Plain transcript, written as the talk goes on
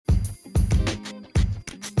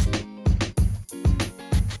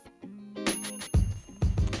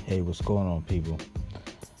Hey, what's going on, people?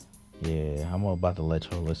 Yeah, I'm about to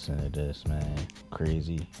let y'all listen to this, man.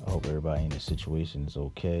 Crazy. I hope everybody in the situation is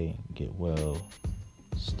okay. Get well,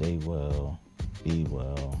 stay well, be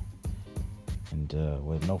well. And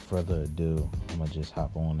with no further ado, I'm going to just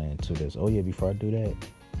hop on into this. Oh, yeah, before I do that,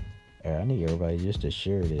 I need everybody just to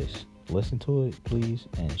share this. Listen to it, please,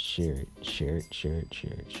 and share it. Share it.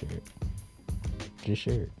 Just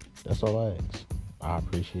share it. That's all I ask. I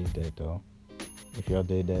appreciate that, though. If y'all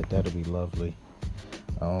did that, that'll be lovely.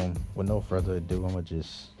 With no further ado, I'm gonna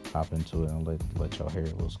just hop into it and let y'all hear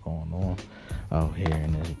what's going on out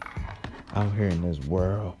here in this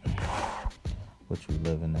world, what you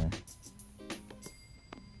living in.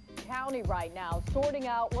 County right now sorting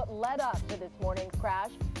out what led up to this morning's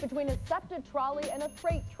crash between a Septa trolley and a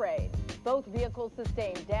freight train. Both vehicles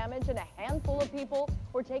sustained damage and a handful of people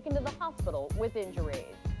were taken to the hospital with injuries.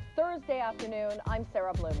 Thursday afternoon, I'm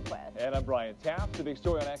Sarah Bloomquist. And I'm Brian Taft. The big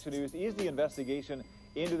story on Action News is the investigation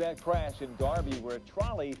into that crash in Darby where a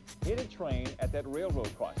trolley hit a train at that railroad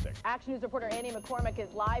crossing. Action News reporter Annie McCormick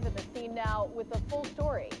is live at the scene now with the full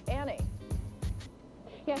story. Annie.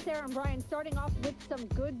 Yeah, Sarah and Brian, starting off with some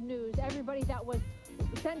good news. Everybody that was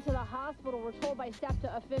sent to the hospital, we're told by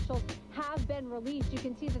Septa officials, have been released. You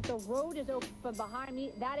can see that the road is open behind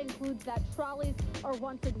me. That includes that trolleys are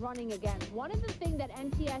once again running again. One of the things that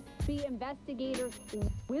NTSB investigators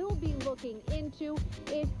will be looking into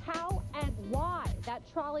is how and why that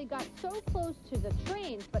trolley got so close to the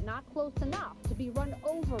trains, but not close enough to be run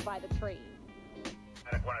over by the train.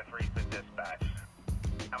 Medic 103 to dispatch.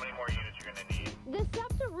 How many more units you're going to need? The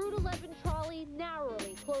Septa Route 11 trolley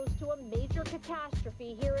narrowly close to a major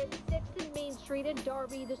catastrophe here at 6th and Main Street in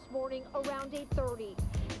Darby this morning around 8:30.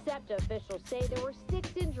 Septa officials say there were 6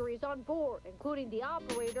 injuries on board, including the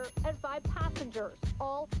operator and 5 passengers.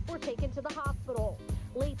 All were taken to the hospital.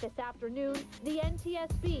 Late this afternoon, the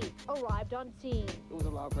NTSB arrived on scene. It was a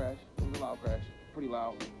loud crash. Pretty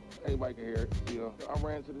loud. Everybody can hear it. Yeah. I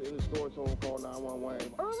ran to the store, told them call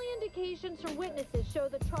 911. Early indications from witnesses show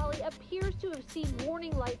the trolley appears to have seen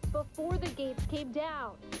warning lights before the gates came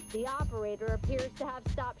down. The operator appears to have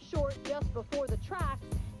stopped short just before the tracks.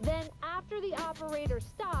 Then, after the operator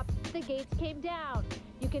stopped, the gates came down.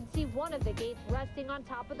 You can see one of the gates resting on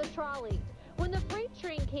top of the trolley. When the freight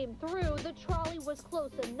train came through, the trolley was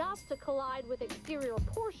close enough to collide with exterior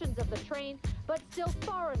portions of the train, but still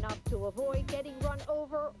far enough to avoid getting run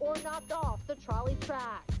over or knocked off the trolley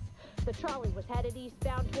tracks. The trolley was headed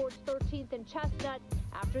eastbound towards 13th and Chestnut.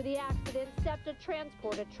 After the accident, Septa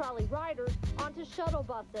transported trolley riders onto shuttle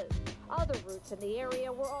buses. Other routes in the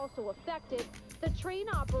area were also affected. The train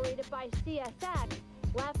operated by CSX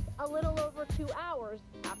left a little over 2 hours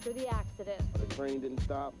after the accident. The train didn't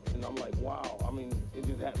stop, and I'm like, wow. I mean, it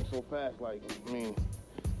just happened so fast.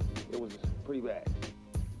 It was pretty bad.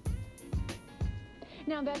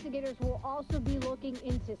 Now, investigators will also be looking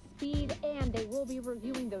into speed, and they will be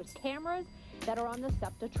reviewing those cameras that are on the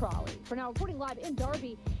Septa trolley. For now, reporting live in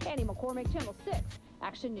Darby, Annie McCormick, Channel 6,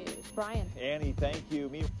 Action News. Brian. Annie, thank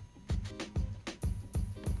you.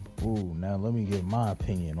 Ooh, now let me give my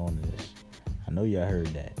opinion on this. I know y'all heard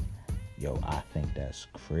that. Yo, I think that's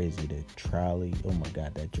crazy. The trolley, oh my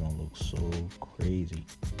God, that joint looks so crazy.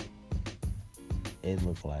 It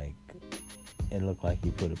looked like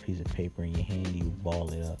you put a piece of paper in your hand, you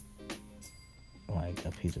ball it up like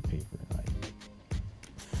a piece of paper. Like,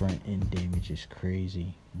 front end damage is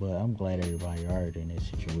crazy. But I'm glad everybody alright in this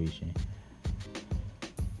situation.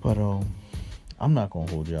 But I'm not gonna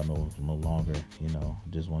hold y'all no longer.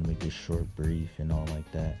 Just want to make this short, brief, and all like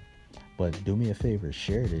that. But do me a favor,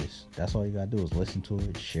 share this. That's all you gotta do is listen to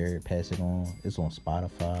it, share it, pass it on. It's on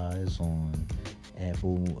Spotify, it's on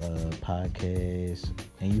Apple Podcasts,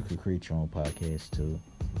 and you could create your own podcast too,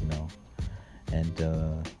 And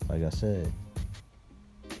like I said,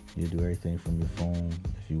 you do everything from your phone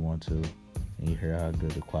if you want to, and you hear how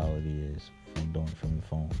good the quality is from doing it from your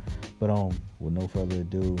phone. But with no further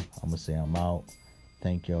ado, I'm gonna say I'm out.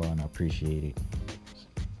 Thank y'all, and I appreciate it.